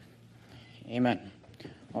Amen.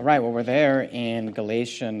 All right, well, we're there in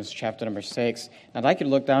Galatians chapter number 6. I'd like you to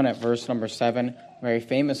look down at verse number 7, a very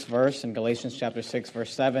famous verse in Galatians chapter 6,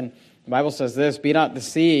 verse 7. The Bible says this, "Be not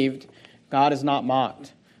deceived, God is not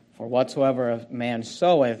mocked. For whatsoever a man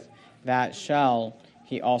soweth, that shall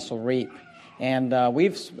he also reap." And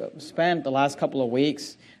we've spent the last couple of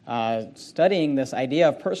weeks studying this idea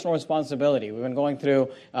of personal responsibility. We've been going through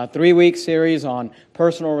a 3-week series on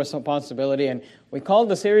personal responsibility, and we called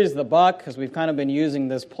the series The Buck because we've kind of been using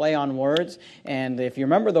this play on words. And if you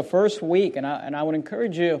remember the first week, and I would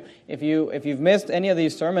encourage you, if you've missed any of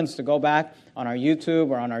these sermons, to go back on our YouTube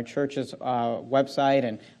or on our church's website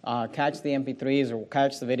and catch the MP3s or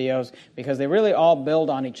catch the videos, because they really all build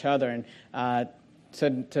on each other. And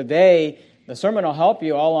today, the sermon will help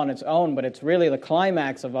you all on its own, but it's really the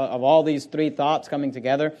climax of all these 3 thoughts coming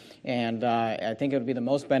together, and I think it would be the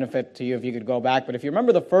most benefit to you if you could go back. But if you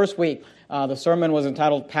remember the first week, the sermon was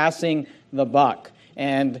entitled Passing the Buck.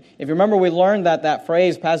 And if you remember, we learned that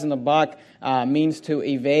phrase, passing the buck, means to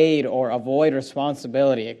evade or avoid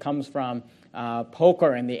responsibility. It comes from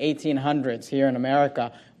poker in the 1800s here in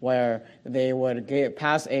America, where they would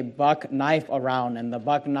pass a buck knife around, and the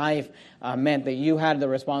buck knife meant that you had the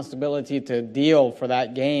responsibility to deal for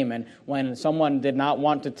that game, and when someone did not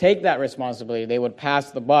want to take that responsibility, they would pass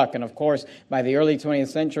the buck. And of course, by the early 20th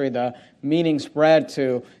century, the meaning spread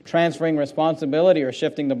to transferring responsibility or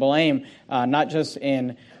shifting the blame, not just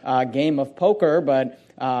in a game of poker, but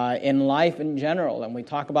in life in general. And we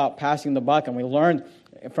talk about passing the buck, and we learned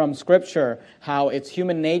from Scripture how it's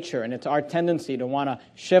human nature and it's our tendency to want to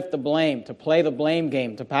shift the blame, to play the blame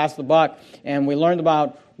game, to pass the buck. And we learned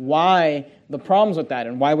about why the problems with that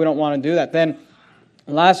and why we don't want to do that. Then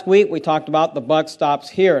last week we talked about the buck stops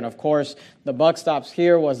here. And of course, the buck stops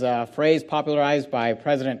here was a phrase popularized by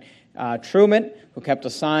President Truman, who kept a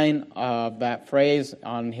sign of that phrase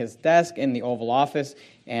on his desk in the Oval Office.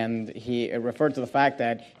 And he referred to the fact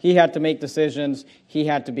that he had to make decisions, he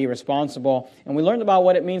had to be responsible. And we learned about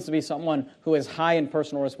what it means to be someone who is high in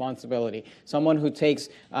personal responsibility, someone who takes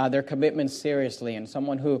their commitments seriously, and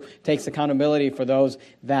someone who takes accountability for those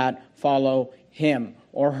that follow him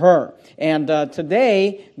or her. And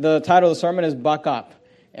today, the title of the sermon is Buck Up.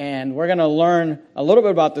 And we're going to learn a little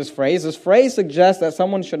bit about this phrase. This phrase suggests that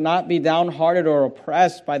someone should not be downhearted or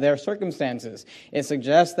oppressed by their circumstances. It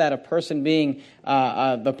suggests that the person being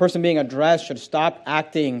addressed should stop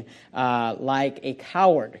acting like a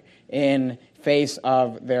coward in face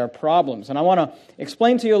of their problems. And I want to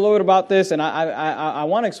explain to you a little bit about this, and I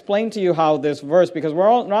want to explain to you how this verse, because we're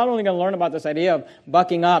not only going to learn about this idea of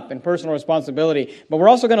bucking up and personal responsibility, but we're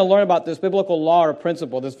also going to learn about this biblical law or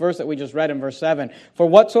principle, this verse that we just read in verse 7. For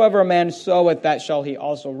whatsoever a man soweth, that shall he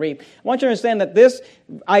also reap. I want you to understand that this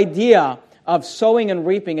idea of sowing and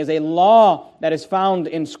reaping is a law that is found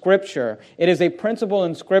in Scripture. It is a principle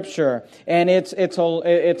in Scripture, and it's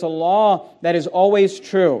a law that is always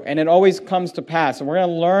true, and it always comes to pass. And we're going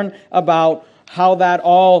to learn about how that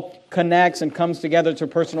all connects and comes together to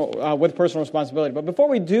with personal responsibility. But before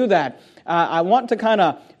we do that, I want to kind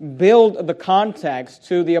of build the context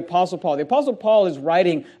to the Apostle Paul. The Apostle Paul is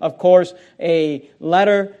writing, of course, a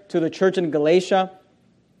letter to the church in Galatia.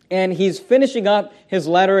 And he's finishing up his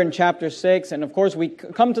letter in chapter 6. And of course, we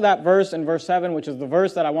come to that verse in verse 7, which is the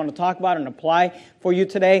verse that I want to talk about and apply for you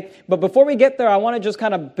today. But before we get there, I want to just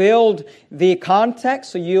kind of build the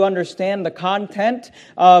context so you understand the content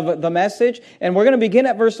of the message. And we're going to begin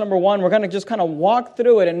at verse number 1. We're going to just kind of walk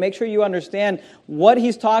through it and make sure you understand what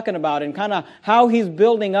he's talking about and kind of how he's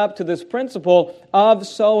building up to this principle of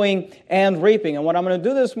sowing and reaping. And what I'm going to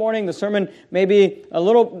do this morning, the sermon may be a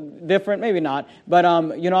little different, maybe not, but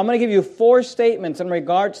I'm going to give you 4 statements in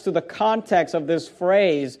regards to the context of this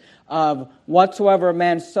phrase of whatsoever a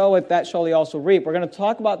man soweth, that shall he also reap. We're going to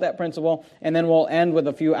talk about that principle, and then we'll end with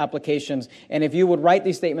a few applications. And if you would write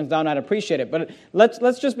these statements down, I'd appreciate it. But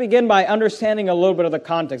let's just begin by understanding a little bit of the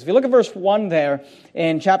context. If you look at verse 1 there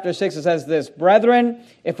in chapter 6, it says this, Brethren,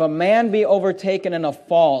 if a man be overtaken in a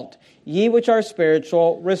fault, ye which are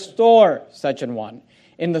spiritual, restore such an one.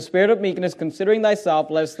 In the spirit of meekness, considering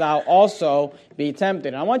thyself, lest thou also be tempted.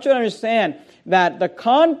 And I want you to understand that the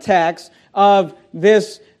context of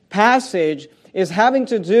this passage is having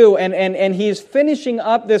to do, and he's finishing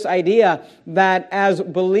up this idea that as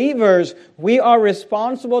believers, we are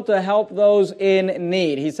responsible to help those in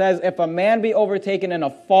need. He says, if a man be overtaken in a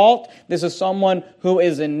fault, this is someone who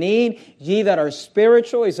is in need. Ye that are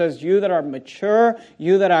spiritual, he says, you that are mature,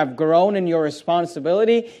 you that have grown in your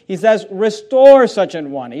responsibility. He says, restore such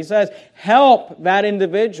an one. He says, help that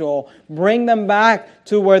individual, bring them back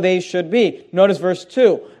to where they should be. Notice verse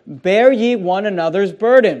 2. bear ye one another's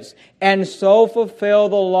burdens, and so fulfill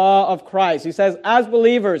the law of Christ. He says, as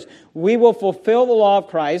believers, we will fulfill the law of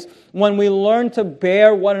Christ when we learn to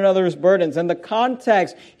bear one another's burdens. And the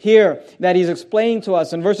context here that he's explaining to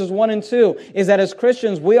us in verses 1 and 2 is that as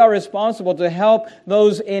Christians, we are responsible to help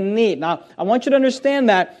those in need. Now, I want you to understand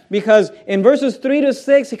that because in verses 3 to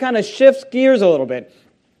 6, he kind of shifts gears a little bit.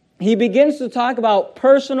 He begins to talk about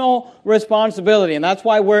personal responsibility, and that's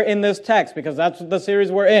why we're in this text, because that's the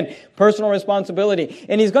series we're in, personal responsibility.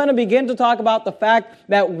 And he's going to begin to talk about the fact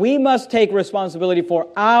that we must take responsibility for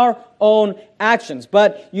our own actions.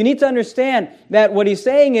 But you need to understand that what he's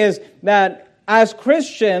saying is that as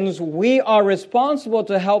Christians, we are responsible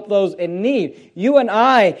to help those in need. You and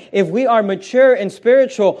I, if we are mature and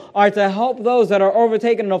spiritual, are to help those that are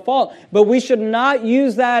overtaken in a fault. But we should not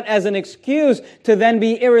use that as an excuse to then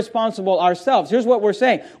be irresponsible ourselves. Here's what we're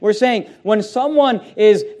saying. We're saying when someone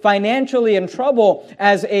is financially in trouble,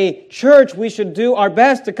 as a church, we should do our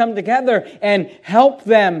best to come together and help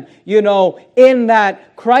them, in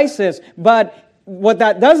that crisis. But what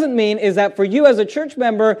that doesn't mean is that for you as a church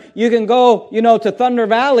member, you can go, to Thunder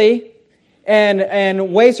Valley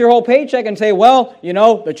and waste your whole paycheck and say, well,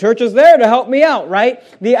 the church is there to help me out, right?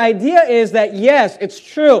 The idea is that, yes, it's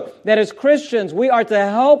true that as Christians, we are to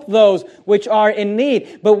help those which are in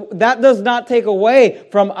need. But that does not take away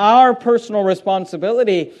from our personal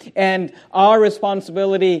responsibility and our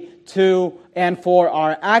responsibility to and for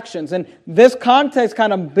our actions. And this context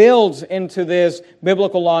kind of builds into this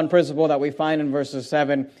biblical law and principle that we find in verses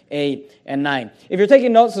 7, 8, and 9. If you're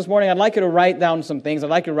taking notes this morning, I'd like you to write down some things. I'd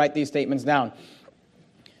like you to write these statements down.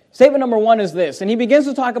 Statement number 1 is this, and he begins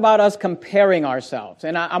to talk about us comparing ourselves.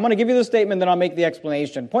 And I'm going to give you the statement, then I'll make the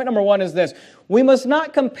explanation. Point number 1 is this: we must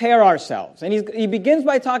not compare ourselves. And he begins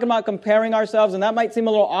by talking about comparing ourselves, and that might seem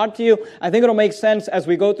a little odd to you. I think it'll make sense as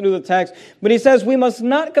we go through the text. But he says we must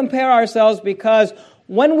not compare ourselves because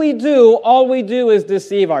when we do, all we do is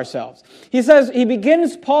deceive ourselves.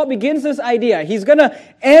 Paul begins this idea. He's going to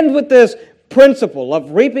end with this principle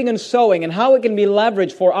of reaping and sowing and how it can be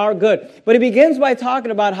leveraged for our good. But he begins by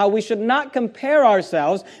talking about how we should not compare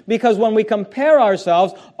ourselves, because when we compare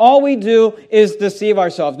ourselves, all we do is deceive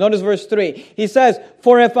ourselves. Notice verse 3. He says,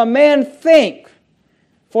 For if a man think.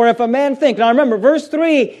 Now remember, verse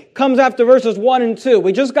 3 comes after verses 1 and 2.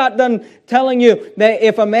 We just got done telling you that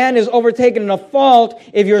if a man is overtaken in a fault,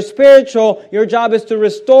 if you're spiritual, your job is to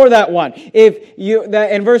restore that one.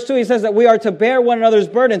 In verse 2 he says that we are to bear one another's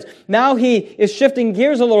burdens. Now he is shifting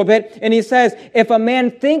gears a little bit, and he says, if a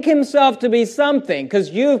man think himself to be something,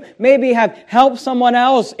 because you maybe have helped someone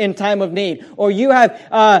else in time of need, or you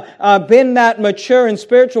have been that mature and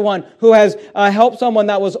spiritual one who has helped someone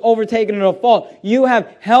that was overtaken in a fault. You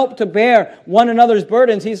have helped to bear one another's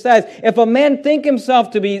burdens. He says, if a man think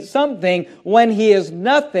himself to be something when he is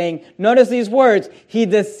nothing, notice these words, he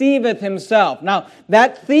deceiveth himself. Now,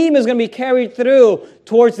 that theme is going to be carried through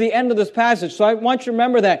towards the end of this passage. So I want you to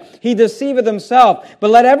remember that. He deceiveth himself.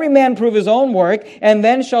 But let every man prove his own work, and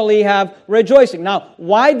then shall he have rejoicing. Now,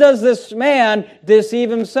 why does this man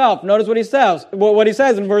deceive himself? Notice what he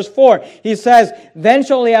says in verse 4. He says, then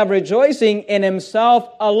shall he have rejoicing in himself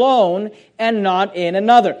alone, and not in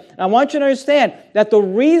another. I want you to understand that the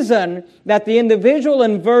reason that the individual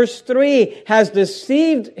in verse 3 has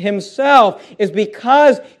deceived himself is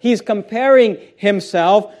because he's comparing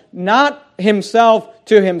himself, not himself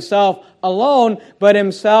to himself alone, but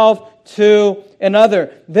himself to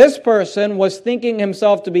another. This person was thinking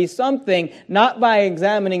himself to be something, not by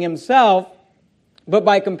examining himself, but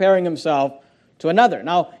by comparing himself to another.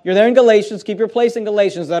 Now, you're there in Galatians. Keep your place in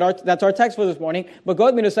Galatians. That's our text for this morning. But go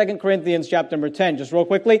with me to 2 Corinthians chapter number 10. Just real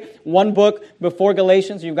quickly, one book before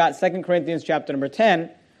Galatians. You've got 2 Corinthians chapter number 10.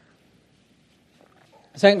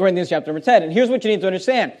 2 Corinthians chapter number 10. And here's what you need to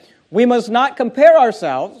understand. We must not compare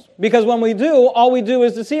ourselves, because when we do, all we do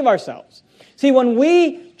is deceive ourselves. See, when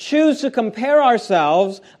we choose to compare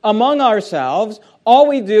ourselves among ourselves, all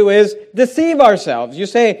we do is deceive ourselves. You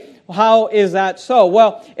say, how is that so?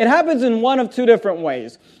 Well, it happens in one of two different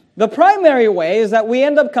ways. The primary way is that we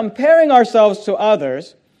end up comparing ourselves to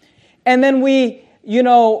others, and then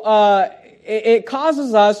it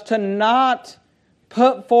causes us to not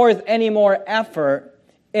put forth any more effort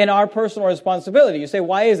in our personal responsibility. You say,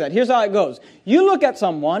 why is that? Here's how it goes. You look at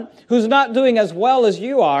someone who's not doing as well as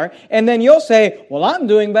you are, and then you'll say, well, I'm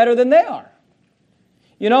doing better than they are.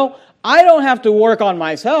 I don't have to work on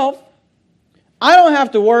myself. I don't have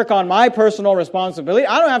to work on my personal responsibility.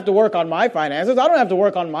 I don't have to work on my finances. I don't have to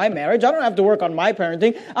work on my marriage. I don't have to work on my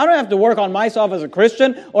parenting. I don't have to work on myself as a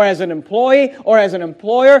Christian or as an employee or as an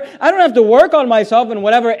employer. I don't have to work on myself in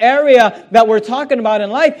whatever area that we're talking about in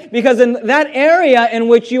life, because in that area in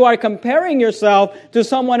which you are comparing yourself to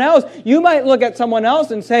someone else, you might look at someone else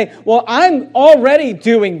and say, well, I'm already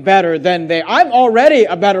doing better than they. I'm already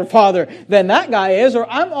a better father than that guy is, or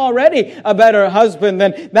I'm already a better husband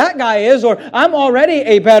than that guy is, or I'm already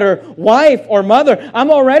a better wife or mother. I'm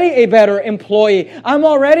already a better employee. I'm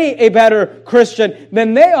already a better Christian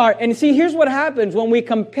than they are. And see, here's what happens when we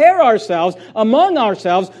compare ourselves among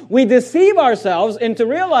ourselves. We deceive ourselves into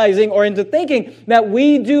realizing or into thinking that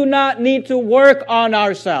we do not need to work on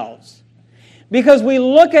ourselves. Because we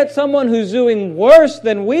look at someone who's doing worse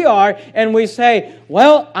than we are and we say,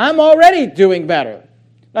 well, I'm already doing better.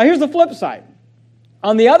 Now here's the flip side.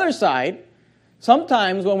 On the other side,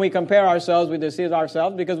 sometimes when we compare ourselves, we deceive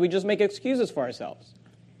ourselves because we just make excuses for ourselves.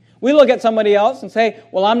 We look at somebody else and say,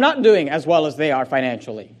 well, I'm not doing as well as they are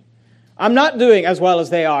financially. I'm not doing as well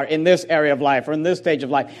as they are in this area of life or in this stage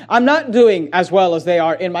of life. I'm not doing as well as they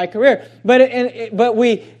are in my career. But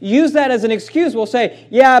we use that as an excuse. We'll say,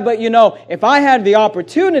 yeah, but if I had the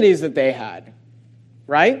opportunities that they had,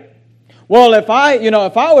 right? Well, if I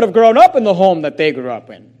would have grown up in the home that they grew up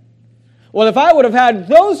in. Well, if I would have had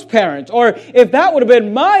those parents, or if that would have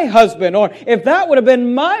been my husband, or if that would have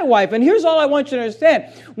been my wife. And here's all I want you to understand.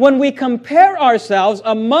 When we compare ourselves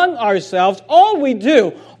among ourselves, all we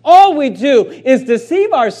do is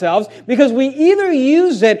deceive ourselves, because we either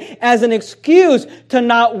use it as an excuse to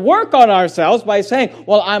not work on ourselves by saying,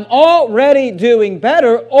 well, I'm already doing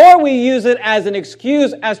better, or we use it as an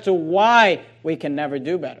excuse as to why we can never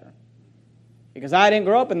do better. Because I didn't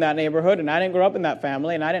grow up in that neighborhood, and I didn't grow up in that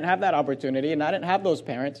family, and I didn't have that opportunity, and I didn't have those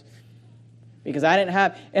parents. Because I didn't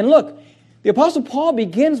have... And look, the Apostle Paul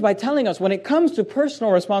begins by telling us when it comes to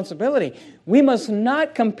personal responsibility, we must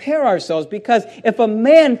not compare ourselves, because if a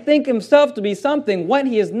man think himself to be something when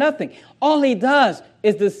he is nothing, all he does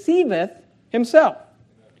is deceiveth himself.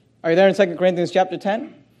 Are you there in 2 Corinthians chapter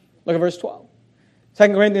 10? Look at verse 12. 2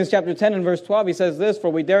 Corinthians chapter 10 and verse 12, he says this, for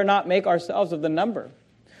we dare not make ourselves of the number,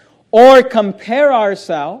 or compare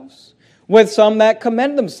ourselves with some that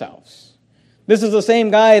commend themselves. This is the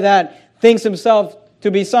same guy that thinks himself to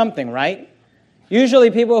be something, right?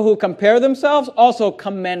 Usually people who compare themselves also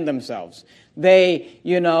commend themselves. They,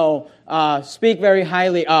 speak very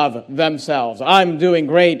highly of themselves. I'm doing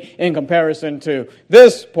great in comparison to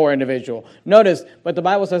this poor individual. Notice, but the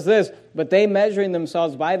Bible says this, but they measuring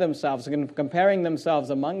themselves by themselves and comparing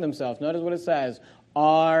themselves among themselves. Notice what it says,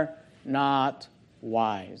 are not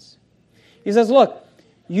wise. He says, look,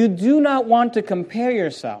 you do not want to compare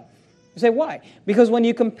yourself. You say, why? Because when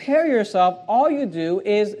you compare yourself, all you do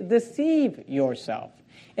is deceive yourself.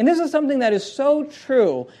 And this is something that is so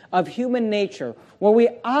true of human nature, where we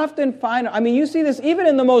often find, you see this even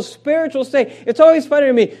in the most spiritual state. It's always funny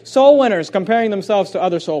to me, soul winners comparing themselves to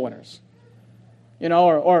other soul winners.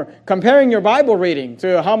 Or comparing your Bible reading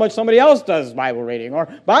to how much somebody else does Bible reading, or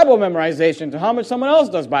Bible memorization to how much someone else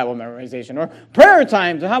does Bible memorization, or prayer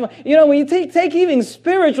time to how much, when you take even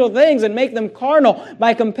spiritual things and make them carnal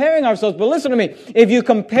by comparing ourselves. But listen to me, if you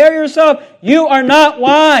compare yourself, you are not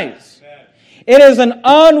wise. It is an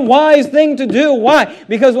unwise thing to do. Why?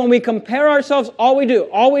 Because when we compare ourselves, all we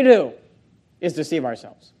do is deceive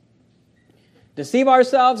ourselves. Deceive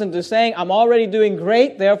ourselves into saying, I'm already doing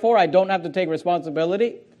great, therefore I don't have to take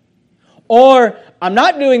responsibility. Or, I'm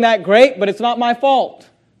not doing that great, but it's not my fault.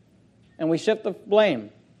 And we shift the blame.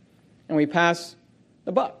 And we pass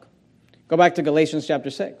the buck. Go back to Galatians chapter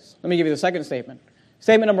 6. Let me give you the second statement.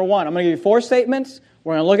 Statement number 1. I'm going to give you 4 statements.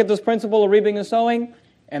 We're going to look at this principle of reaping and sowing.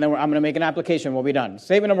 And then I'm going to make an application. We'll be done.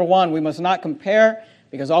 Statement number 1, we must not compare,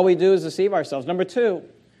 because all we do is deceive ourselves. Number 2,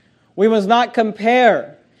 we must not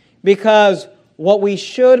compare, because what we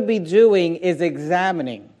should be doing is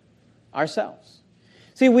examining ourselves.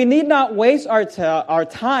 See, we need not waste our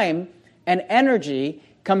time and energy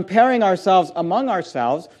comparing ourselves among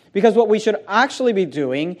ourselves, because what we should actually be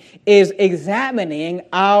doing is examining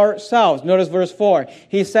ourselves. Notice verse 4.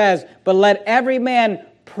 He says, but let every man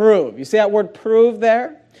prove. You see that word prove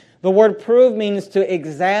there? The word prove means to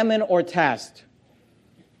examine or test.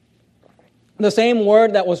 The same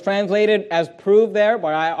word that was translated as prove there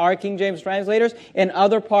by our King James translators in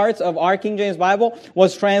other parts of our King James Bible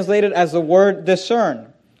was translated as the word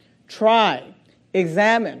discern, try,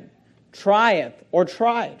 examine, trieth, or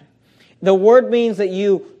tried. The word means that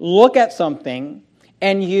you look at something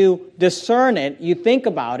and you discern it, you think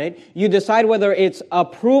about it, you decide whether it's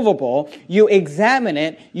approvable, you examine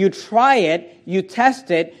it, you try it, you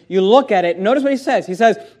test it, you look at it. Notice what he says. He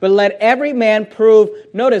says, but let every man prove,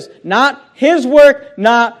 notice, not his work,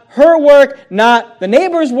 not her work, not the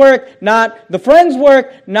neighbor's work, not the friend's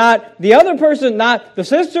work, not the other person, not the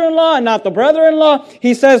sister-in-law, and not the brother-in-law.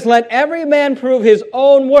 He says, let every man prove his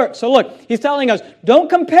own work. So look, he's telling us, don't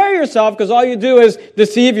compare yourself because all you do is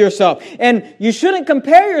deceive yourself. And you shouldn't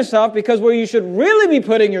compare yourself because where you should really be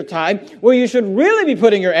putting your time, where you should really be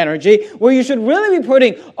putting your energy, where you should really be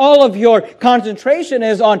putting all of your concentration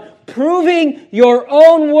is on proving your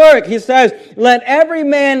own work. He says, let every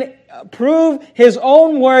man prove his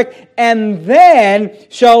own work, and then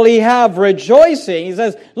shall he have rejoicing. He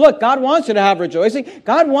says, look, God wants you to have rejoicing.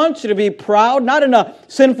 God wants you to be proud, not in a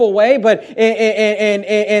sinful way, but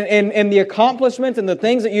in the accomplishments and the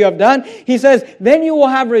things that you have done. He says, then you will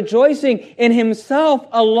have rejoicing in himself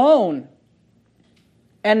alone,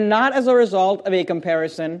 and not as a result of a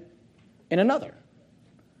comparison in another.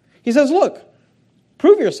 He says, look,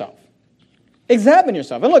 prove yourself. Examine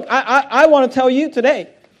yourself. And look, I want to tell you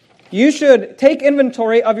today, you should take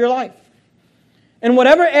inventory of your life. In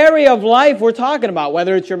whatever area of life we're talking about,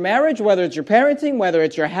 whether it's your marriage, whether it's your parenting, whether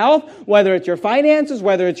it's your health, whether it's your finances,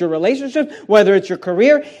 whether it's your relationships, whether it's your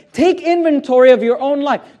career, take inventory of your own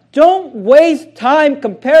life. Don't waste time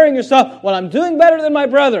comparing yourself. Well, I'm doing better than my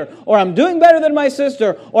brother, or I'm doing better than my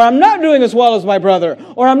sister, or I'm not doing as well as my brother,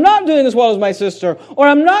 or I'm not doing as well as my sister, or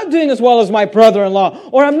I'm not doing as well as my brother-in-law,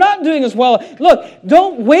 or I'm not doing as well. Look,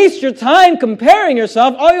 don't waste your time comparing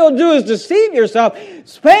yourself. All you'll do is deceive yourself.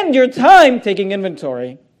 Spend your time taking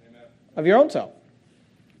inventory of your own self,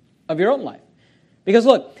 of your own life. Because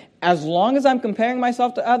look, as long as I'm comparing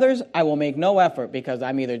myself to others, I will make no effort because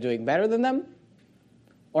I'm either doing better than them,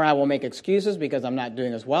 or I will make excuses because I'm not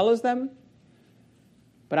doing as well as them.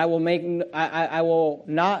 But I will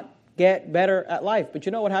not get better at life. But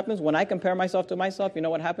you know what happens? When I compare myself to myself, you know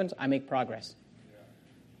what happens? I make progress.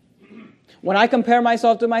 When I compare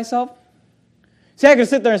myself to myself, see, I can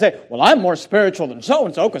sit there and say, well, I'm more spiritual than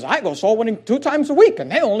so-and-so because I go soul winning 2 times a week and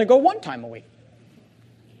they only go 1 time a week.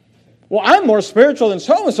 Well, I'm more spiritual than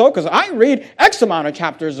so-and-so because I read X amount of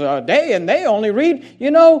chapters a day and they only read,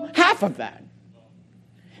 half of that.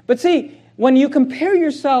 But see, when you compare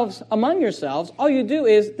yourselves among yourselves, all you do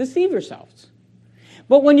is deceive yourselves.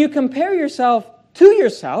 But when you compare yourself to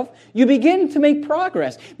yourself, you begin to make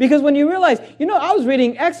progress. Because when you realize, I was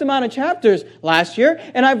reading X amount of chapters last year,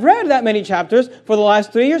 and I've read that many chapters for the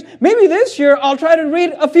last 3 years, maybe this year I'll try to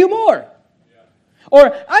read a few more.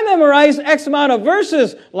 Or I memorized X amount of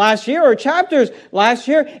verses last year or chapters last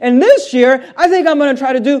year, and this year I think I'm going to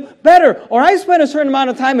try to do better. Or I spent a certain amount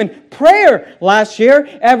of time in prayer last year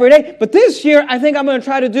every day, but this year I think I'm going to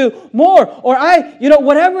try to do more. Or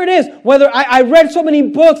whatever it is, whether I read so many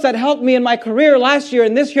books that helped me in my career last year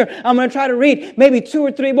and this year, I'm going to try to read maybe 2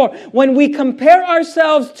 or 3 more. When we compare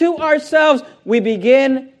ourselves to ourselves, we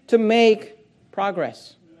begin to make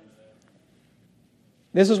progress.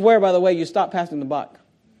 This is where, by the way, you stop passing the buck.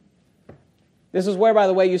 This is where, by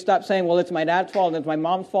the way, you stop saying, well, it's my dad's fault, and it's my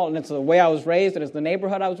mom's fault, and it's the way I was raised, and it's the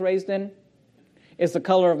neighborhood I was raised in. It's the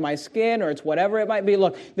color of my skin, or it's whatever it might be.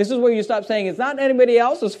 Look, this is where you stop saying, it's not anybody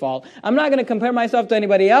else's fault. I'm not going to compare myself to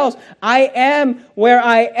anybody else. I am where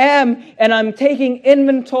I am, and I'm taking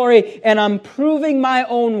inventory, and I'm proving my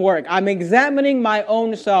own work. I'm examining my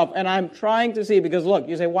own self, and I'm trying to see, because look,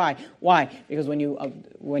 you say, why? Why? Because when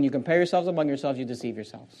you compare yourselves among yourselves, you deceive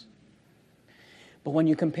yourselves. But when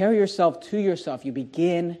you compare yourself to yourself, you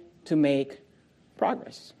begin to make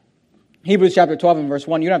progress. Hebrews chapter 12 and verse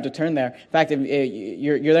 1, you don't have to turn there. In fact, if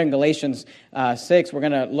you're there in Galatians 6, we're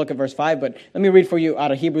going to look at verse 5, but let me read for you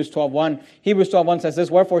out of Hebrews 12:1. Hebrews 12:1 says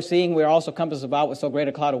this, wherefore seeing we are also compassed about with so great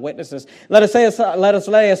a cloud of witnesses, let us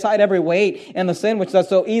lay aside every weight and the sin which does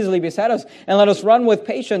so easily beset us, and let us run with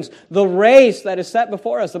patience the race that is set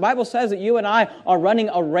before us. The Bible says that you and I are running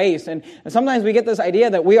a race, and sometimes we get this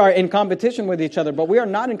idea that we are in competition with each other, but we are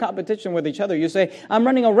not in competition with each other. You say, I'm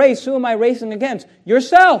running a race. Who am I racing against?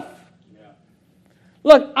 Yourself.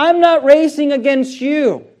 Look, I'm not racing against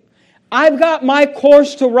you. I've got my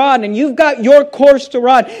course to run, and you've got your course to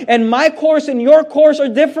run, and my course and your course are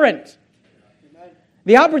different.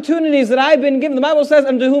 The opportunities that I've been given, the Bible says,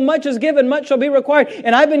 unto whom much is given, much shall be required.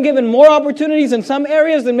 And I've been given more opportunities in some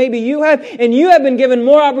areas than maybe you have, and you have been given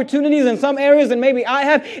more opportunities in some areas than maybe I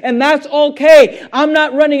have, and that's okay. I'm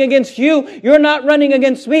not running against you. You're not running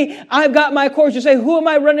against me. I've got my course. You say, who am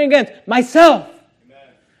I running against? Myself.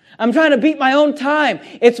 I'm trying to beat my own time.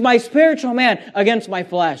 It's my spiritual man against my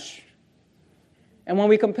flesh. And when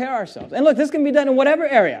we compare ourselves, and look, this can be done in whatever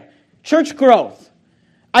area. Church growth.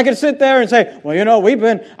 I could sit there and say, well,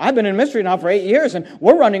 I've been in ministry now for 8 years, and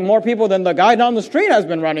we're running more people than the guy down the street has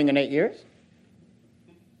been running in 8 years.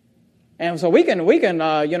 And so we can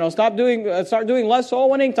start doing less soul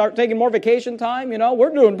winning, start taking more vacation time.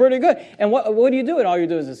 We're doing pretty good. And what do you do? And all you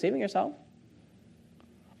do is deceiving yourself.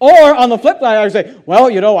 Or on the flip side, I would say,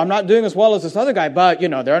 well, I'm not doing as well as this other guy, but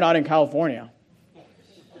they're not in California.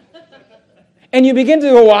 And you begin to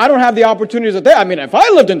go, well, I don't have the opportunities that they. I mean, if I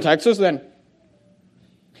lived in Texas, then.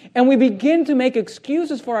 And we begin to make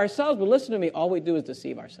excuses for ourselves, but listen to me, all we do is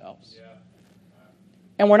deceive ourselves. Yeah.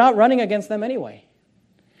 And we're not running against them anyway.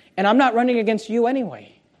 And I'm not running against you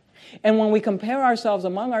anyway. And when we compare ourselves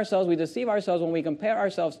among ourselves, we deceive ourselves. When we compare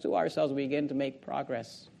ourselves to ourselves, we begin to make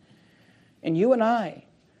progress. And you and I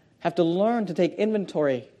have to learn to take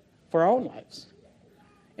inventory for our own lives.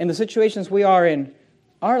 In the situations we are in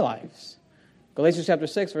our lives. Galatians chapter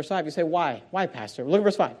 6, verse 5, you say, why? Why, Pastor? Look at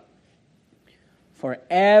verse 5. For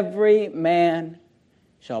every man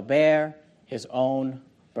shall bear his own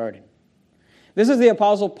burden. This is the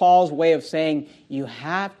Apostle Paul's way of saying you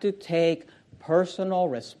have to take personal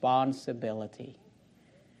responsibility.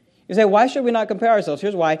 You say, why should we not compare ourselves?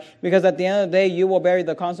 Here's why. Because at the end of the day, you will bear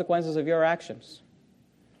the consequences of your actions.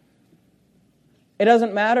 It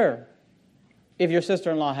doesn't matter if your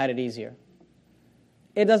sister-in-law had it easier.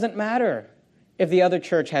 It doesn't matter if the other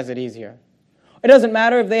church has it easier. It doesn't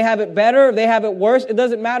matter if they have it better, if they have it worse. It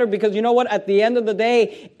doesn't matter because you know what? At the end of the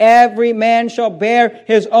day, every man shall bear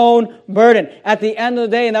his own burden. At the end of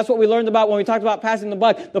the day, and that's what we learned about when we talked about passing the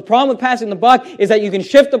buck. The problem with passing the buck is that you can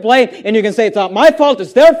shift the blame and you can say, it's not my fault,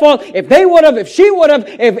 it's their fault. If they would have, if she would have,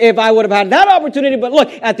 if I would have had that opportunity. But look,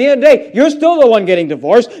 at the end of the day, you're still the one getting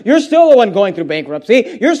divorced. You're still the one going through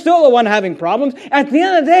bankruptcy. You're still the one having problems. At the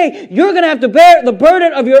end of the day, you're going to have to bear the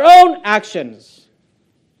burden of your own actions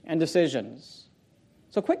and decisions.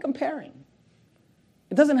 So quit comparing.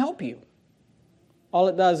 It doesn't help you. All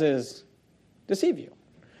it does is deceive you.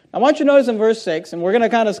 I want you to notice in verse 6, and we're going to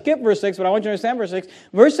kind of skip verse 6, but I want you to understand verse 6.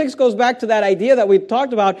 Verse 6 goes back to that idea that we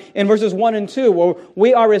talked about in verses 1 and 2, where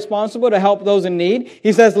we are responsible to help those in need.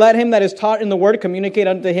 He says, let him that is taught in the word communicate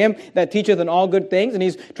unto him that teacheth in all good things. And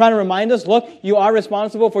he's trying to remind us, look, you are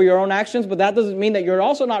responsible for your own actions, but that doesn't mean that you're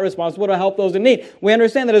also not responsible to help those in need. We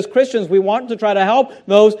understand that as Christians, we want to try to help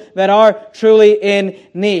those that are truly in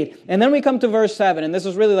need. And then we come to verse 7, and this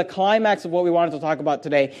is really the climax of what we wanted to talk about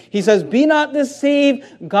today. He says, be not deceived,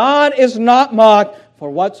 God is not mocked, for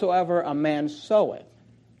whatsoever a man soweth,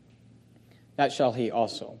 that shall he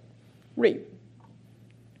also reap.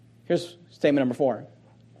 Here's statement number 4.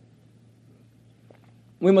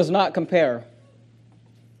 We must not compare.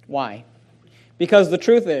 Why? Because the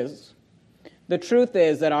truth is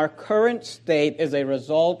that our current state is a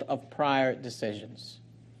result of prior decisions.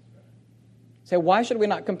 Say, why should we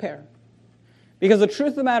not compare? Because the truth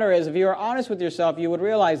of the matter is, if you are honest with yourself, you would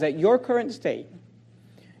realize that your current state,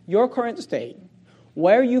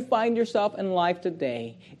 where you find yourself in life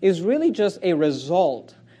today, is really just a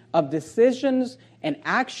result of decisions and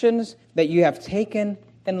actions that you have taken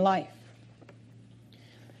in life.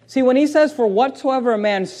 See, when he says, for whatsoever a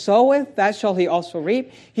man soweth, that shall he also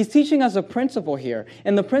reap, he's teaching us a principle here.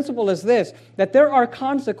 And the principle is this, that there are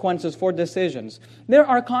consequences for decisions. There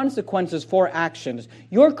are consequences for actions.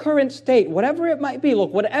 Your current state, whatever it might be,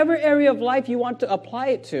 look, whatever area of life you want to apply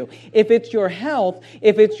it to, if it's your health,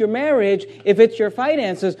 if it's your marriage, if it's your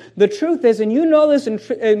finances, the truth is, and you know this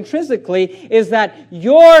intrinsically, is that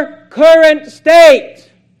your current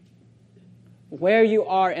state, where you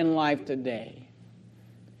are in life today,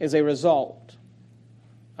 is a result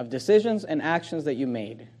of decisions and actions that you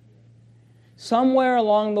made. Somewhere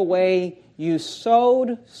along the way, you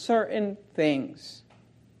sowed certain things,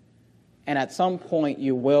 and at some point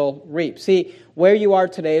you will reap. See, where you are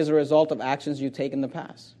today is a result of actions you take in the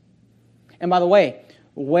past. And by the way,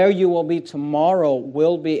 where you will be tomorrow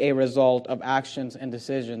will be a result of actions and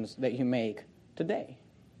decisions that you make today.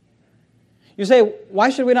 You say, why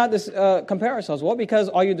should we not compare ourselves? Well, because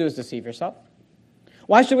all you do is deceive yourself.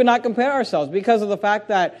 Why should we not compare ourselves? Because of the fact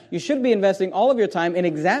that you should be investing all of your time in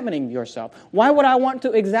examining yourself. Why would I want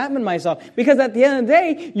to examine myself? Because at the end of the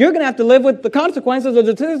day, you're going to have to live with the consequences of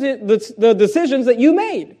the decisions that you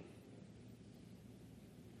made.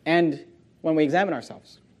 And when we examine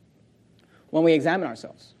ourselves,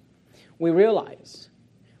 we realize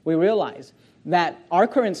that our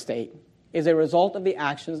current state is a result of the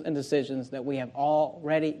actions and decisions that we have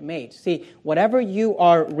already made. See, whatever you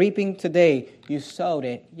are reaping today, you sowed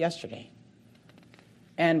it yesterday.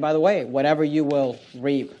 And by the way, whatever you will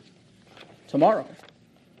reap tomorrow,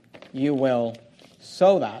 you will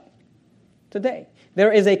sow that today.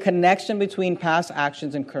 There is a connection between past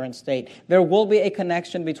actions and current state. There will be a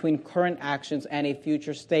connection between current actions and a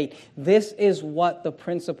future state. This is what the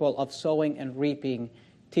principle of sowing and reaping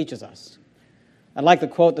teaches us. I like the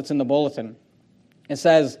quote that's in the bulletin. It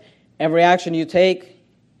says, "Every action you take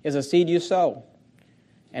is a seed you sow.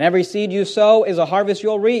 And every seed you sow is a harvest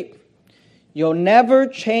you'll reap. You'll never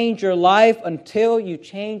change your life until you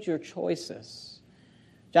change your choices."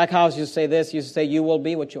 Jack Hyles used to say this. He used to say, "You will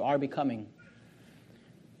be what you are becoming."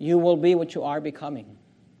 You will be what you are becoming.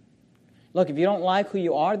 Look, if you don't like who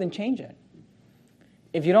you are, then change it.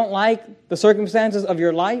 If you don't like the circumstances of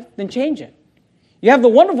your life, then change it. You have the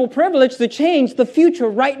wonderful privilege to change the future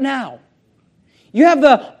right now. You have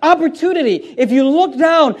the opportunity. If you look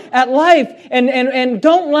down at life and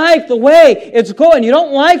don't like the way it's going, you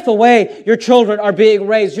don't like the way your children are being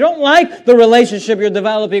raised, you don't like the relationship you're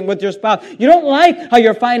developing with your spouse, you don't like how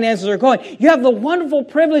your finances are going, you have the wonderful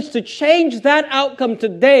privilege to change that outcome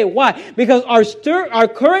today. Why? Because our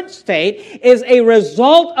current state is a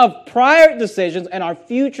result of prior decisions, and our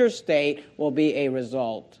future state will be a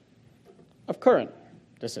result of current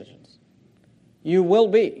decisions. You will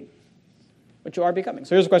be what you are becoming.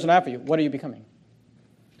 So here's a question I have for you. What are you becoming?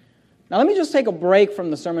 Now let me just take a break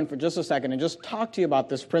from the sermon for just a second and just talk to you about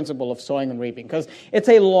this principle of sowing and reaping, because it's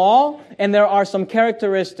a law and there are some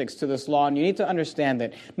characteristics to this law and you need to understand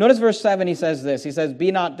it. Notice verse 7, he says this. He says,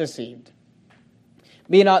 "Be not deceived.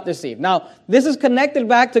 Be not deceived." Now this is connected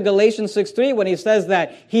back to Galatians 6:3 when he says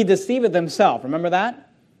that he deceiveth himself. Remember that?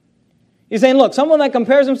 He's saying, look, someone that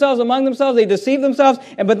compares themselves among themselves, they deceive themselves.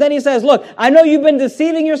 But then he says, look, I know you've been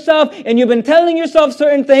deceiving yourself and you've been telling yourself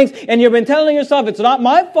certain things and you've been telling yourself it's not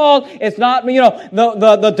my fault. It's not,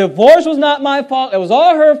 the divorce was not my fault. It was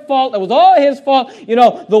all her fault. It was all his fault.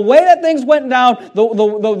 The way that things went down,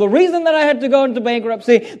 the reason that I had to go into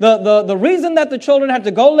bankruptcy, the reason that the children had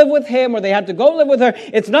to go live with him or they had to go live with her,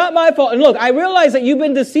 it's not my fault. And look, I realize that you've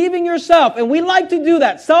been deceiving yourself, and we like to do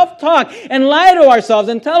that, self-talk, and lie to ourselves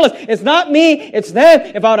and tell us it's not me, it's them.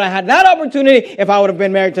 If I would have had that opportunity, if I would have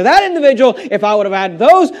been married to that individual, if I would have had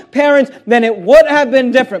those parents, then it would have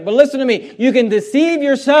been different. But listen to me, you can deceive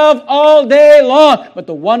yourself all day long, but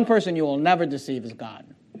the one person you will never deceive is God.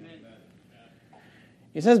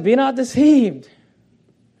 He says, "Be not deceived.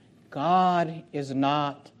 God is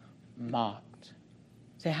not mocked."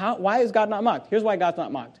 Say, why is God not mocked? Here's why God's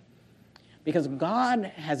not mocked. Because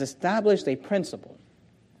God has established a principle,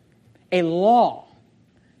 a law,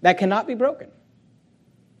 that cannot be broken.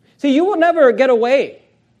 See, you will never get away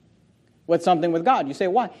with something with God. You say,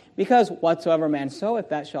 why? Because whatsoever man soweth,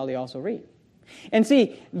 that shall he also reap. And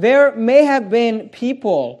see, there may have been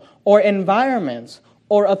people or environments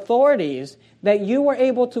or authorities that you were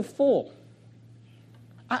able to fool.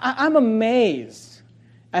 I'm amazed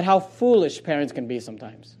at how foolish parents can be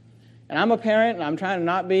sometimes. And I'm a parent, and I'm trying to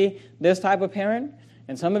not be this type of parent.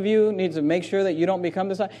 And some of you need to make sure that you don't become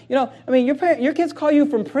this. Your kids call you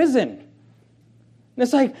from prison. And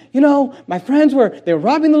it's like, my friends they were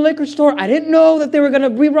robbing the liquor store. I didn't know that they were going to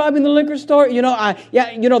be robbing the liquor store.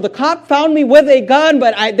 The cop found me with a gun,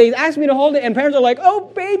 but they asked me to hold it. And parents are like,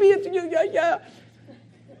 "Oh, baby, it's you, yeah.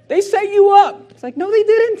 They set you up." It's like, no, they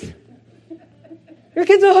didn't. Your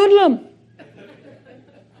kid's a hoodlum.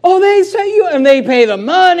 Oh, they say you, and they pay the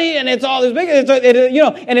money, and it's all this big,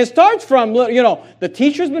 and it starts from, the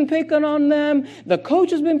teacher's been picking on them, the coach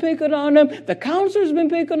has been picking on them, the counselor's been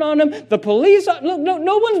picking on them, the police,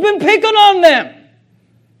 no one's been picking on them.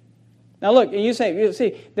 Now look, you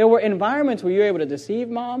see, there were environments where you were able to deceive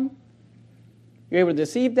mom, you were able to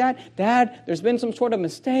deceive dad. Dad, there's been some sort of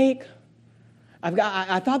mistake.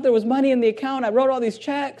 I thought there was money in the account, I wrote all these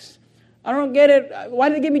checks. I don't get it. Why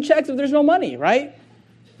did they give me checks if there's no money, right?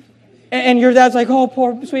 And your dad's like, "Oh,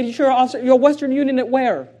 poor sweetie, sure, your Western Union at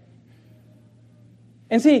where?"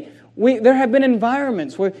 And see, there have been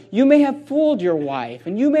environments where you may have fooled your wife,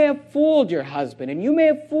 and you may have fooled your husband, and you may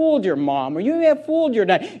have fooled your mom, or you may have fooled your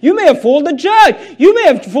dad. You may have fooled the judge. You may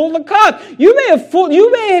have fooled the cop.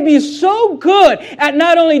 You may be so good at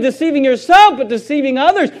not only deceiving yourself, but deceiving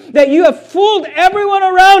others, that you have fooled everyone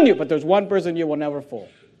around you. But there's one person you will never fool.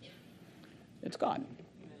 It's God.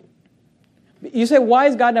 You say, why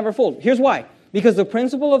is God never fooled? Here's why. Because the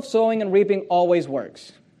principle of sowing and reaping always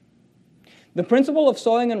works. The principle of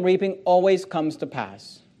sowing and reaping always comes to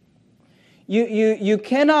pass. You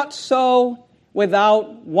cannot sow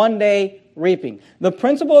without one day reaping. The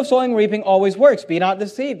principle of sowing and reaping always works. Be not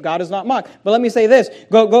deceived. God is not mocked. But let me say this.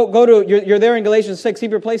 Go to, you're there in Galatians 6.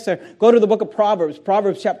 Keep your place there. Go to the book of Proverbs.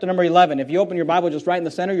 Proverbs chapter number 11. If you open your Bible just right in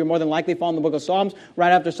the center, you're more than likely following the book of Psalms.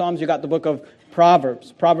 Right after Psalms, you got the book of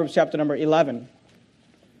Proverbs. Proverbs chapter number 11.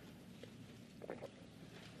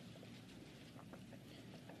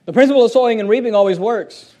 The principle of sowing and reaping always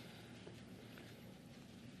works.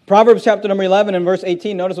 Proverbs chapter number 11 and verse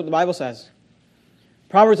 18, notice what the Bible says.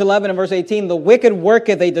 Proverbs 11 and verse 18, the wicked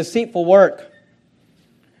worketh a deceitful work,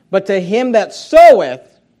 but to him that soweth,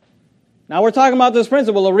 now we're talking about this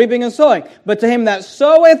principle of reaping and sowing, but to him that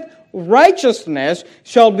soweth righteousness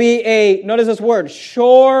shall be a, notice this word,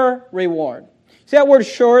 sure reward. See that word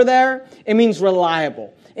sure there? It means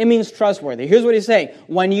reliable. It means trustworthy. Here's what he's saying.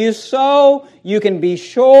 When you sow, you can be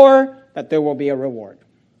sure that there will be a reward.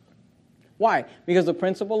 Why? Because the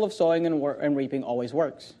principle of sowing and reaping always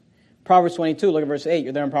works. Proverbs 22, look at verse 8.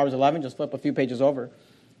 You're there in Proverbs 11, just flip a few pages over.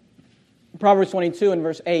 Proverbs 22 and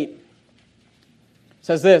verse 8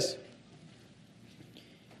 says this.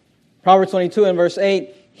 Proverbs 22 and verse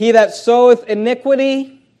 8, he that soweth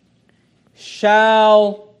iniquity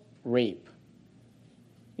shall reap.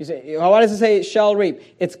 You say, why does it say shall reap?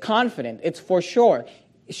 It's confident. It's for sure.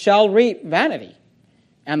 Shall reap vanity,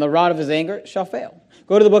 and the rod of his anger shall fail.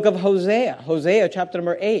 Go to the book of Hosea. Hosea chapter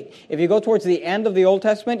number 8. If you go towards the end of the Old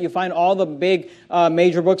Testament, you find all the big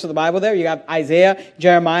major books of the Bible there. You have Isaiah,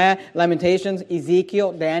 Jeremiah, Lamentations,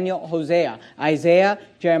 Ezekiel, Daniel, Hosea. Isaiah,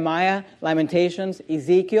 Jeremiah, Lamentations,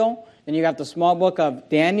 Ezekiel. Then you got the small book of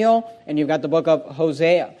Daniel, and you've got the book of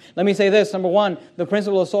Hosea. Let me say this. Number one, the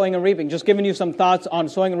principle of sowing and reaping. Just giving you some thoughts on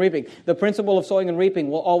sowing and reaping. The principle of sowing and reaping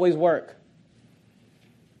will always work.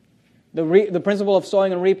 The principle of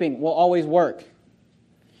sowing and reaping will always work.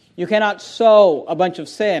 You cannot sow a bunch of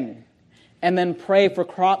sin and then pray for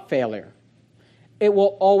crop failure. It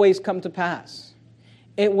will always come to pass.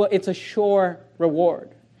 It's a sure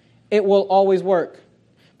reward. It will always work.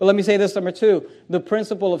 But let me say this, number two, the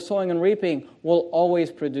principle of sowing and reaping will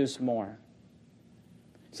always produce more.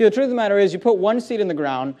 See, the truth of the matter is you put one seed in the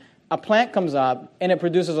ground, a plant comes up, and it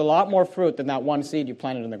produces a lot more fruit than that one seed you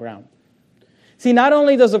planted in the ground. See, not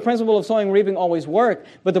only does the principle of sowing and reaping always work,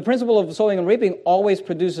 but the principle of sowing and reaping always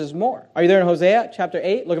produces more. Are you there in Hosea chapter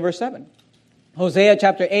 8? Look at verse 7. Hosea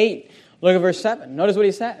chapter 8, look at verse 7. Notice what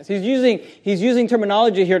he says. He's using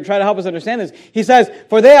terminology here to try to help us understand this. He says,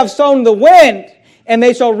 for they have sown the wind, and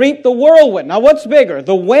they shall reap the whirlwind. Now what's bigger,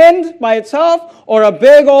 the wind by itself or a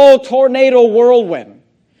big old tornado whirlwind?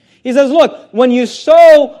 He says, look, when you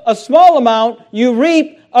sow a small amount, you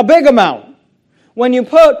reap a big amount. When you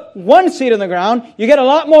put one seed in the ground, you get a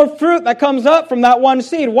lot more fruit that comes up from that one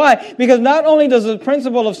seed. Why? Because not only does the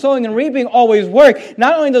principle of sowing and reaping always work,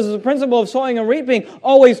 not only does the principle of sowing and reaping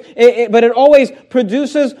always, but it always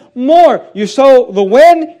produces more. You sow the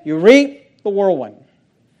wind, you reap the whirlwind.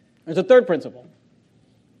 There's a third principle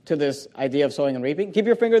to this idea of sowing and reaping. Keep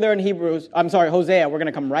your finger there in Hosea. We're going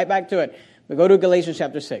to come right back to it. We go to Galatians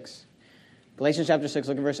chapter 6. Galatians chapter 6,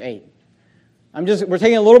 look at verse 8. We're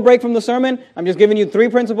taking a little break from the sermon. I'm just giving you three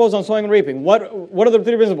principles on sowing and reaping. What are the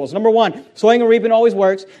three principles? Number one, sowing and reaping always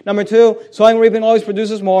works. Number two, sowing and reaping always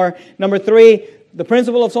produces more. Number three, the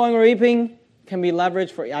principle of sowing and reaping can be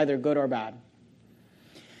leveraged for either good or bad.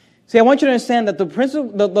 See, I want you to understand that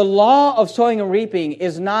the law of sowing and reaping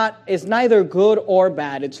is neither good or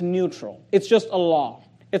bad. It's neutral. It's just a law.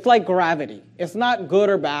 It's like gravity. It's not good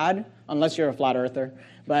or bad, unless you're a flat earther.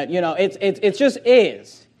 But, it just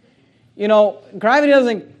is. Gravity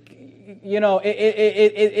doesn't,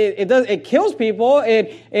 it kills people.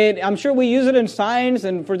 I'm sure we use it in science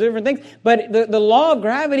and for different things. But the law of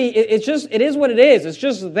gravity, it is what it is. It's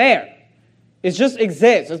just there. It just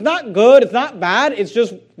exists. It's not good. It's not bad. It's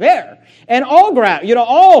just there. And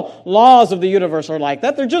all laws of the universe are like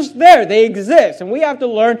that. They're just there. They exist. And we have to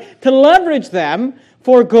learn to leverage them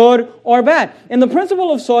for good or bad. And the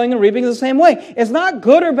principle of sowing and reaping is the same way. It's not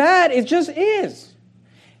good or bad. It just is.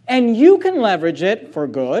 And you can leverage it for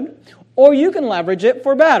good, or you can leverage it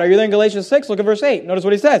for bad. Are you there in Galatians 6? Look at verse 8. Notice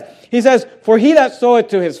what he says. He says, for he that soweth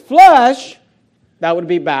to his flesh, that would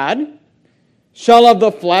be bad, shall of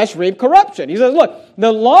the flesh reap corruption. He says, look,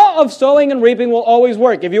 the law of sowing and reaping will always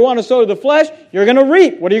work. If you want to sow to the flesh, you're going to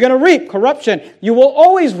reap. What are you going to reap? Corruption. You will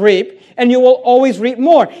always reap, and you will always reap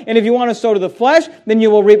more. And if you want to sow to the flesh, then you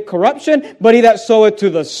will reap corruption. But he that soweth to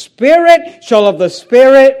the Spirit shall of the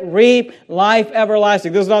Spirit reap life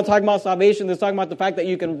everlasting. This is not talking about salvation. This is talking about the fact that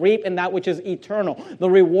you can reap in that which is eternal. The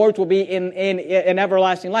rewards will be in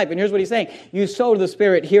everlasting life. And here's what he's saying. You sow to the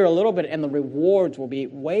Spirit here a little bit, and the rewards will be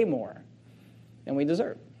way more than we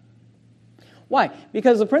deserve. Why?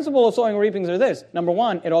 Because the principle of sowing and reaping are this. Number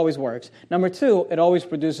one, it always works. Number two, it always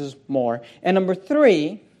produces more. And number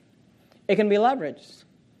three, it can be leveraged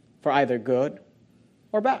for either good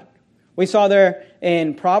or bad. We saw there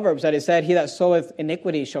in Proverbs that it said, he that soweth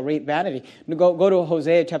iniquity shall reap vanity. Go to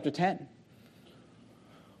Hosea chapter 10.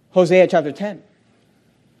 Hosea chapter 10.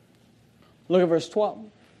 Look at verse 12.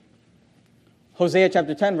 Hosea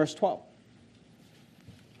chapter 10, verse 12.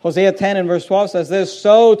 Hosea 10 and verse 12 says this,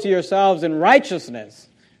 sow to yourselves in righteousness.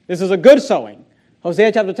 This is a good sowing.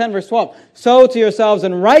 Hosea chapter 10, verse 12. Sow to yourselves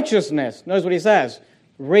in righteousness. Notice what he says.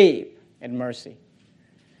 Reap in mercy.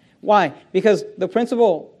 Why? Because the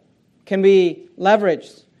principle can be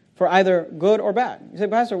leveraged for either good or bad. You say,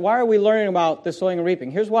 Pastor, why are we learning about this sowing and reaping?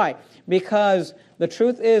 Here's why. Because the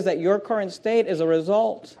truth is that your current state is a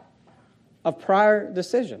result of prior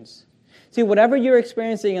decisions. See, whatever you're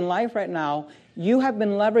experiencing in life right now, you have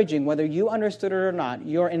been leveraging, whether you understood it or not,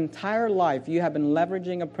 your entire life, you have been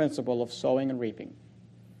leveraging a principle of sowing and reaping.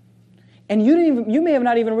 And you may have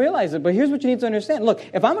not even realized it, but here's what you need to understand. Look,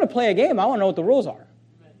 if I'm going to play a game, I want to know what the rules are.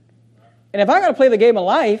 And if I got to play the game of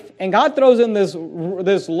life, and God throws in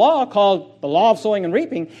this law called the law of sowing and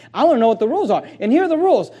reaping, I want to know what the rules are. And here are the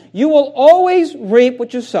rules. You will always reap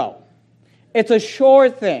what you sow. It's a sure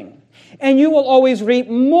thing. And you will always reap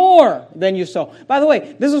more than you sow. By the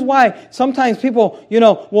way, this is why sometimes people,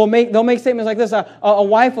 they'll make statements like this. A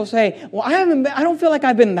wife will say, well, I don't feel like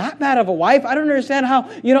I've been that bad of a wife. I don't understand how,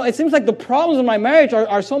 it seems like the problems in my marriage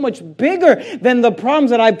are so much bigger than the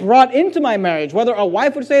problems that I brought into my marriage. Whether a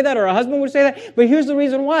wife would say that or a husband would say that. But here's the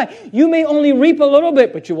reason why. You may only reap a little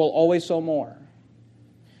bit, but you will always sow more.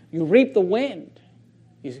 You reap the wind.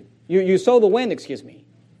 You sow the wind,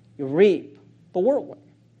 You reap the whirlwind.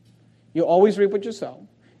 You always reap what you sow.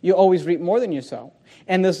 You always reap more than you sow.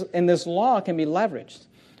 And this law can be leveraged.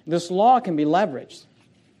 This law can be leveraged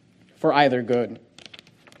for either good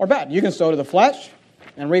or bad. You can sow to the flesh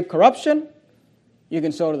and reap corruption. You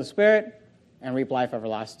can sow to the Spirit and reap life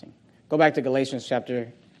everlasting. Go back to Galatians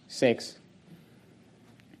chapter 6.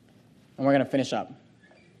 And we're going to finish up.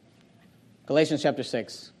 Galatians chapter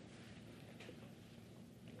 6.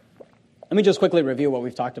 Let me just quickly review what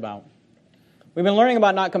we've talked about. We've been learning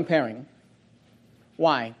about not comparing.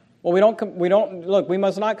 Why? Well, we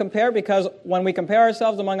must not compare because when we compare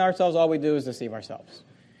ourselves among ourselves, all we do is deceive ourselves.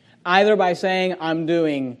 Either by saying, I'm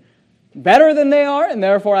doing better than they are, and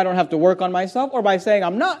therefore I don't have to work on myself, or by saying,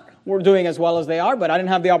 we're doing as well as they are, but I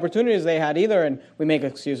didn't have the opportunities they had either, and we make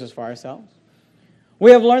excuses for ourselves.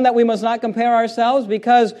 We have learned that we must not compare ourselves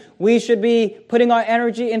because we should be putting our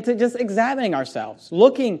energy into just examining ourselves,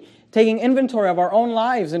 taking inventory of our own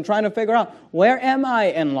lives and trying to figure out, where am I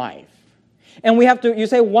in life? And you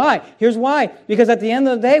say, why? Here's why. Because at the end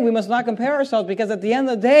of the day, we must not compare ourselves, because at the end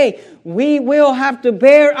of the day, we will have to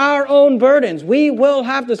bear our own burdens. We will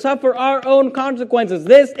have to suffer our own consequences.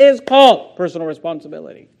 This is called personal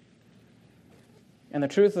responsibility. And the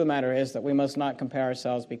truth of the matter is that we must not compare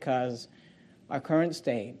ourselves because our current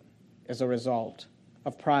state is a result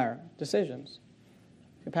of prior decisions.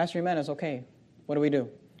 Pastor Jimenez, okay, what do we do?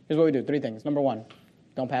 Here's what we do. 3 things. Number 1,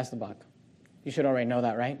 don't pass the buck. You should already know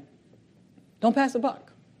that, right? Don't pass the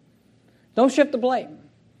buck. Don't shift the blame.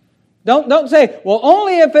 Don't say, well,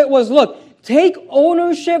 only if it was, take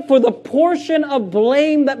ownership for the portion of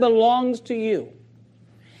blame that belongs to you.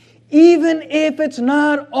 Even if it's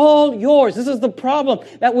not all yours. This is the problem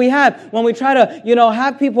that we have when we try to,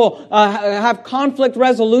 have people have conflict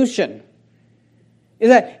resolution. Is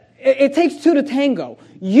that it takes 2 to tango.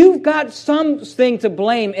 You've got something to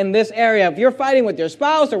blame in this area. If you're fighting with your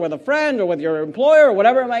spouse or with a friend or with your employer or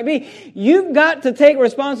whatever it might be, you've got to take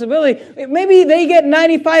responsibility. Maybe they get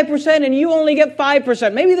 95% and you only get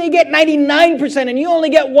 5%. Maybe they get 99% and you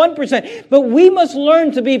only get 1%. But we must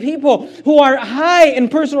learn to be people who are high in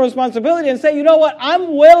personal responsibility and say, you know what?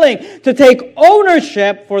 I'm willing to take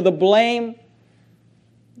ownership for the blame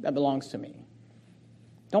that belongs to me.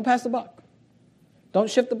 Don't pass the buck. Don't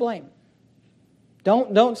shift the blame.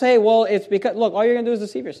 Don't say, well, it's because, all you're going to do is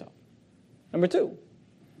deceive yourself. Number 2,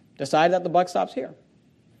 decide that the buck stops here.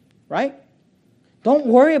 Right? Don't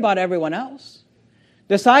worry about everyone else.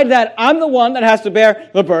 Decide that I'm the one that has to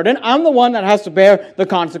bear the burden. I'm the one that has to bear the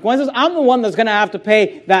consequences. I'm the one that's going to have to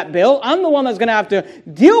pay that bill. I'm the one that's going to have to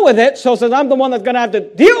deal with it. So since I'm the one that's going to have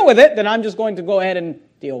to deal with it, then I'm just going to go ahead and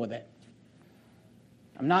deal with it.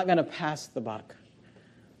 I'm not going to pass the buck.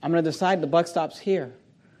 I'm going to decide the buck stops here.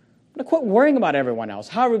 I'm going to quit worrying about everyone else,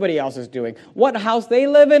 how everybody else is doing, what house they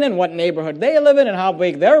live in and what neighborhood they live in and how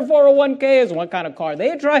big their 401k is and what kind of car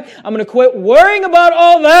they drive. I'm going to quit worrying about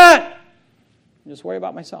all that and just worry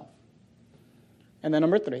about myself. And then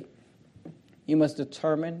number 3, you must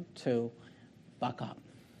determine to buck up.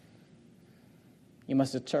 You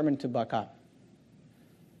must determine to buck up.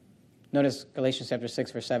 Notice Galatians chapter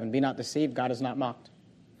 6, verse 7. Be not deceived, God is not mocked.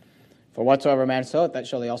 For whatsoever man soweth, that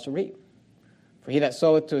shall he also reap. For he that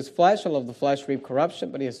soweth to his flesh shall of the flesh reap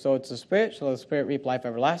corruption, but he that soweth to the Spirit shall of the Spirit reap life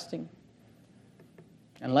everlasting.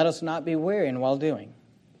 And let us not be weary in well-doing.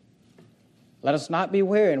 Let us not be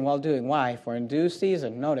weary in well-doing. Why? For in due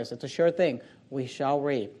season, notice, it's a sure thing, we shall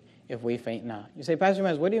reap if we faint not. You say, Pastor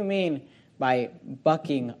Jimenez, what do you mean by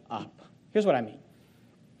bucking up? Here's what I mean.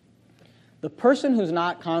 The person who's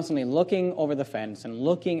not constantly looking over the fence and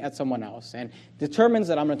looking at someone else and determines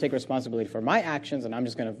that I'm going to take responsibility for my actions and I'm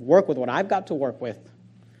just going to work with what I've got to work with.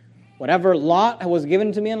 Whatever lot was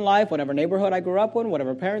given to me in life, whatever neighborhood I grew up in,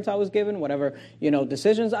 whatever parents I was given, whatever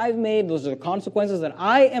decisions I've made, those are the consequences that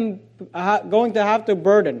I am going to have to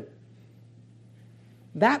burden.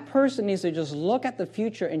 That person needs to just look at the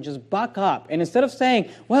future and just buck up. And instead of saying,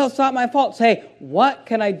 well, it's not my fault, say, what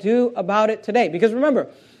can I do about it today? Because remember,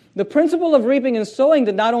 the principle of reaping and sowing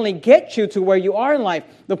did not only get you to where you are in life,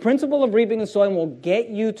 the principle of reaping and sowing will get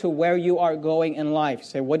you to where you are going in life. You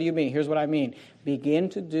say, what do you mean? Here's what I mean. Begin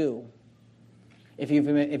to do. If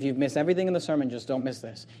you've missed everything in the sermon, just don't miss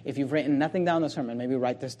this. If you've written nothing down in the sermon, maybe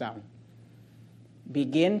write this down.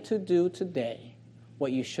 Begin to do today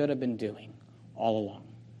what you should have been doing all along.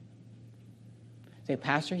 Say,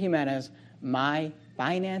 Pastor Jimenez, my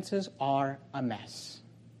finances are a mess.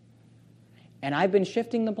 And I've been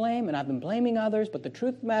shifting the blame, and I've been blaming others, but the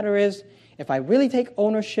truth of the matter is, if I really take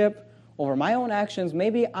ownership over my own actions,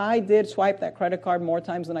 maybe I did swipe that credit card more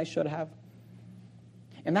times than I should have.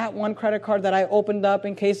 And that one credit card that I opened up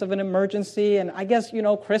in case of an emergency, and I guess,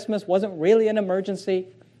 Christmas wasn't really an emergency,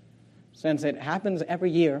 since it happens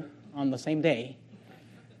every year on the same day.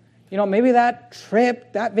 Maybe that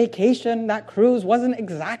trip, that vacation, that cruise wasn't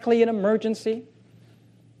exactly an emergency.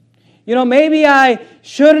 Maybe I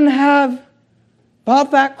shouldn't have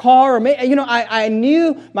bought that car, or I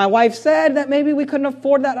knew my wife said that maybe we couldn't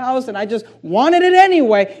afford that house, and I just wanted it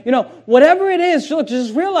anyway. Whatever it is,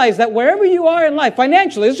 just realize that wherever you are in life,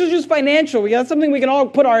 financially, this is just financial. That's something we can all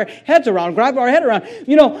put our heads around, grab our head around.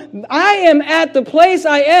 I am at the place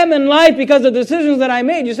I am in life because of decisions that I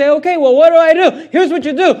made. You say, okay, well, what do I do? Here's what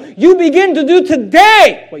you do. You begin to do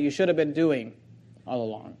today what you should have been doing all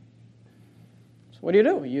along. So what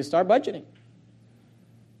do? You start budgeting.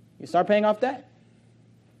 You start paying off debt.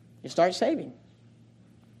 You start saving.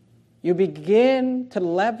 You begin to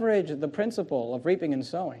leverage the principle of reaping and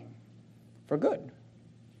sowing for good.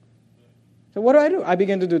 So what do? I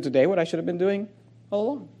begin to do today what I should have been doing all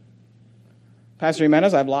along. Pastor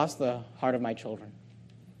Jimenez, I've lost the heart of my children.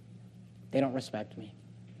 They don't respect me.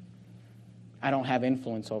 I don't have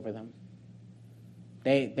influence over them.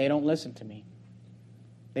 They don't listen to me.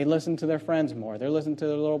 They listen to their friends more. They listen to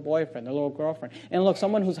their little boyfriend, their little girlfriend. And look,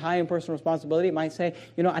 someone who's high in personal responsibility might say,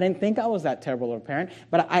 I didn't think I was that terrible of a parent,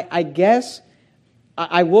 but I guess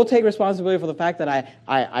I will take responsibility for the fact that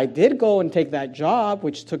I did go and take that job,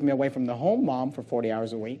 which took me away from the home mom for 40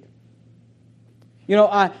 hours a week.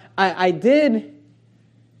 I did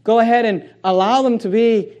go ahead and allow them to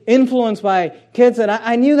be influenced by kids that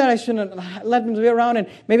I knew that I shouldn't let them to be around, and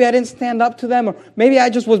maybe I didn't stand up to them, or maybe I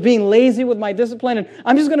just was being lazy with my discipline, and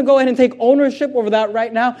I'm just going to go ahead and take ownership over that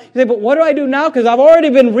right now. You say, but what do I do now? Because I've already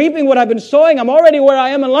been reaping what I've been sowing. I'm already where I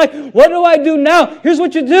am in life. What do I do now? Here's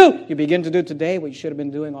what you do. You begin to do today what you should have been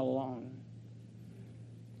doing all along.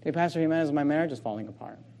 Hey, Pastor Jimenez, my marriage is falling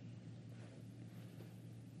apart.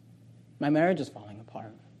 My marriage is falling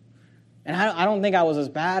apart. And I don't think I was as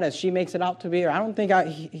bad as she makes it out to be, or I don't think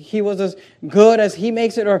he was as good as he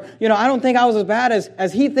makes it, or, I don't think I was as bad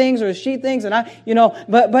as he thinks or as she thinks, and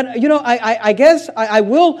I guess I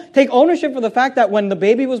will take ownership for the fact that when the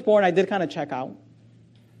baby was born, I did kind of check out.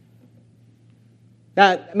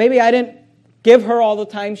 That maybe I didn't give her all the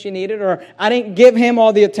time she needed, or I didn't give him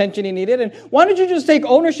all the attention he needed. And why don't you just take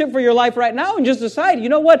ownership for your life right now and just decide, you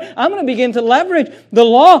know what, I'm going to begin to leverage the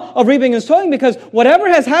law of reaping and sowing, because whatever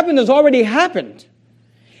has happened has already happened.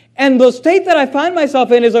 And the state that I find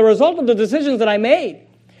myself in is a result of the decisions that I made.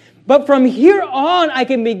 But from here on, I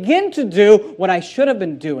can begin to do what I should have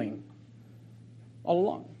been doing all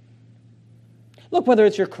along. Look, whether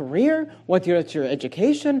it's your career, whether it's your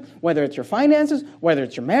education, whether it's your finances, whether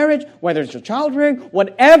it's your marriage, whether it's your child rearing,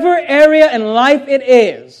 whatever area in life it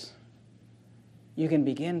is, you can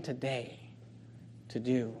begin today to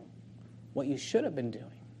do what you should have been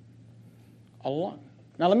doing all along.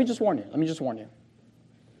 Now, let me just warn you.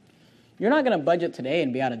 You're not going to budget today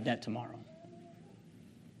and be out of debt tomorrow.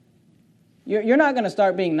 You're not going to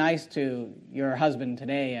start being nice to your husband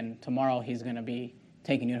today and tomorrow he's going to be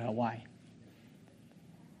taking you to Hawaii.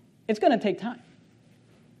 It's going to take time.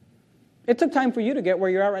 It took time for you to get where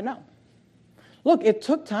you're at right now. Look, it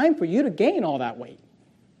took time for you to gain all that weight.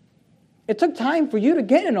 It took time for you to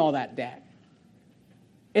get in all that debt.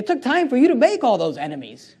 It took time for you to make all those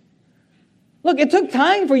enemies. Look, it took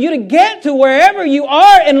time for you to get to wherever you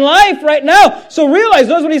are in life right now. So realize,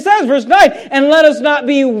 notice what he says, verse 9, and let us not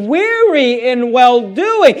be weary in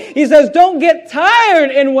well-doing. He says, don't get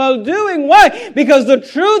tired in well-doing. Why? Because the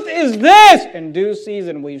truth is this, in due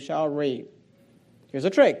season we shall reap. Here's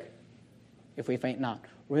a trick. If we faint not,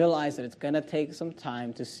 realize that it's going to take some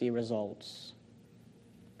time to see results.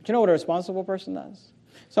 But you know what a responsible person does?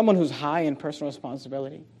 Someone who's high in personal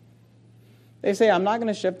responsibility. They say, I'm not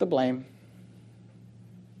going to shift the blame.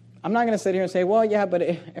 I'm not going to sit here and say, well, yeah, but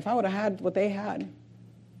if I would have had what they had.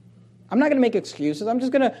 I'm not going to make excuses. I'm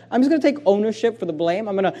just going to take ownership for the blame.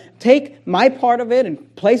 I'm going to take my part of it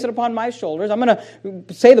and place it upon my shoulders. I'm going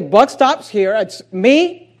to say the buck stops here. It's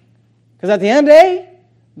me. Because at the end of the day,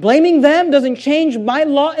 blaming them doesn't change my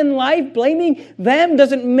lot in life. Blaming them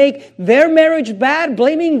doesn't make their marriage bad.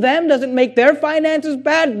 Blaming them doesn't make their finances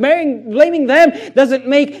bad. Blaming them doesn't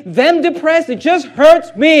make them depressed. It just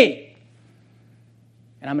hurts me.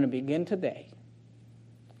 And I'm going to begin today.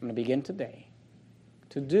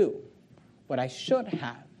 To do what I should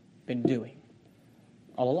have been doing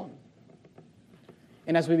all along.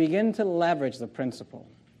 And as we begin to leverage the principle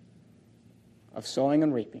of sowing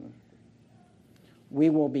and reaping,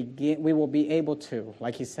 we will be able to,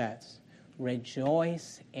 like he says,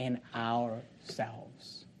 rejoice in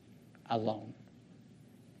ourselves alone.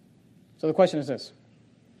 So the question is this: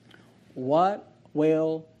 what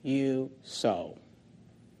will you sow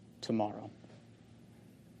tomorrow?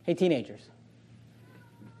 Hey, teenagers,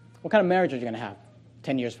 what kind of marriage are you going to have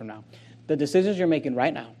 10 years from now? The decisions you're making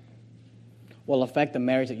right now will affect the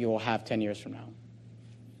marriage that you will have 10 years from now.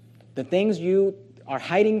 The things you are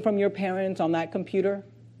hiding from your parents on that computer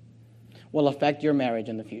will affect your marriage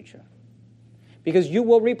in the future. Because you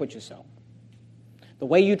will reap what you sow. The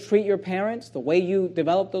way you treat your parents, the way you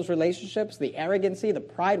develop those relationships, the arrogancy, the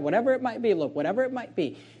pride, whatever it might be, look, whatever it might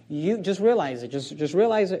be, you just realize it. Just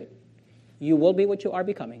realize it. You will be what you are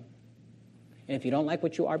becoming. And if you don't like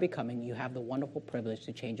what you are becoming, you have the wonderful privilege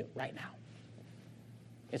to change it right now.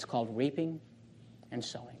 It's called reaping and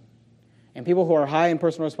sowing. And people who are high in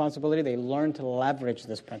personal responsibility, they learn to leverage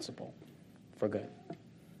this principle for good.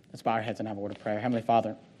 Let's bow our heads and have a word of prayer. Heavenly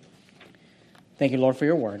Father, thank you, Lord, for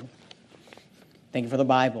your word. Thank you for the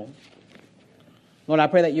Bible. Lord, I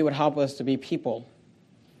pray that you would help us to be people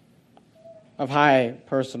of high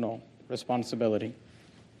personal responsibility.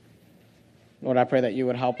 Lord, I pray that you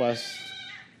would help us